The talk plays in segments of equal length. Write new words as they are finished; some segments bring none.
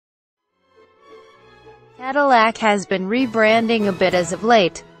Cadillac has been rebranding a bit as of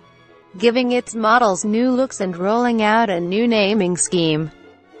late, giving its models new looks and rolling out a new naming scheme.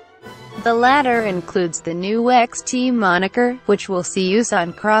 The latter includes the new XT moniker, which will see use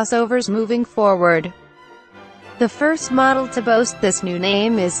on crossovers moving forward. The first model to boast this new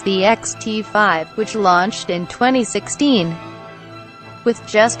name is the XT5, which launched in 2016. With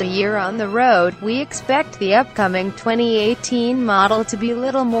just a year on the road, we expect the upcoming 2018 model to be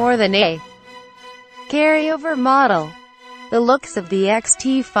little more than a carryover model. The looks of the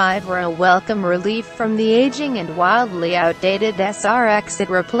XT5 were a welcome relief from the aging and wildly outdated SRX it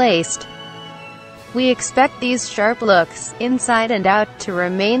replaced. We expect these sharp looks, inside and out, to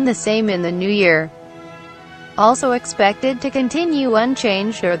remain the same in the new year. Also expected to continue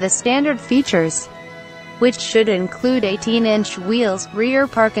unchanged are the standard features, which should include 18-inch wheels, rear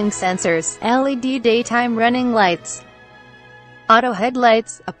parking sensors, LED daytime running lights, auto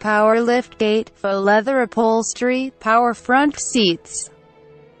headlights, a power liftgate, faux leather upholstery, power front seats,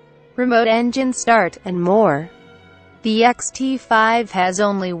 remote engine start, and more. The XT5 has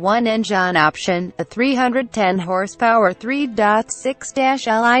only one engine option, a 310 horsepower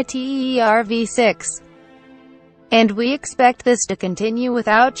 3.6-liter V6. And we expect this to continue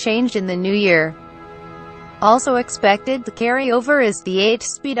without change in the new year. Also expected to carry over is the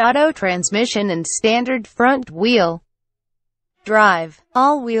 8-speed auto transmission and standard front-wheel drive.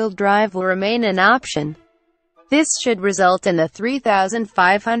 All-wheel drive will remain an option. This should result in the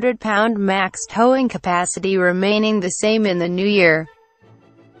 3,500-pound max towing capacity remaining the same in the new year.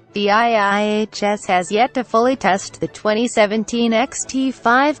 The IIHS has yet to fully test the 2017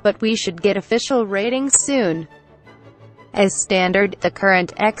 XT5, but we should get official ratings soon. As standard, the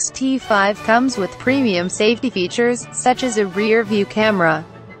current XT5 comes with premium safety features, such as a rear-view camera,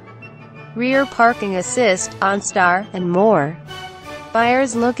 rear parking assist, OnStar, and more.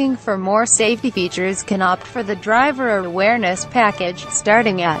 Buyers looking for more safety features can opt for the driver awareness package,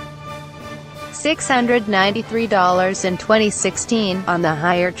 starting at $693 in 2016, on the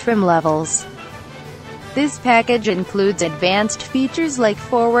higher trim levels. This package includes advanced features like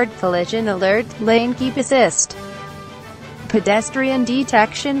forward collision alert, lane keep assist, pedestrian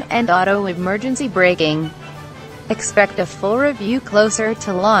detection, and auto emergency braking. Expect a full review closer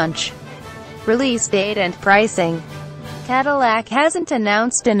to launch. Release date and pricing. Cadillac hasn't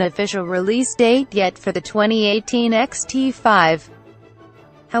announced an official release date yet for the 2018 XT5.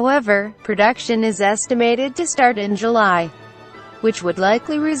 However, production is estimated to start in July, which would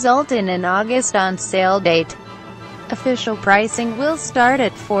likely result in an August on-sale date. Official pricing will start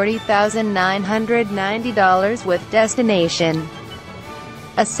at $40,990 with destination,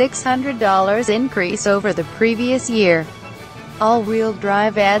 a $600 increase over the previous year. All-wheel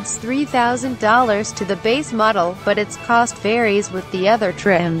drive adds $3,000 to the base model, but its cost varies with the other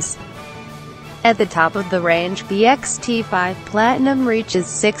trims. At the top of the range, the XT5 Platinum reaches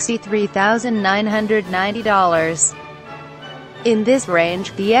 $63,990. In this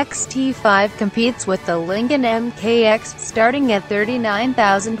range, the XT5 competes with the Lincoln MKX, starting at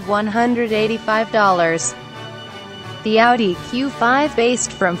 $39,185. The Audi Q5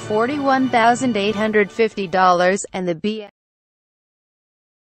 based from $41,850, and the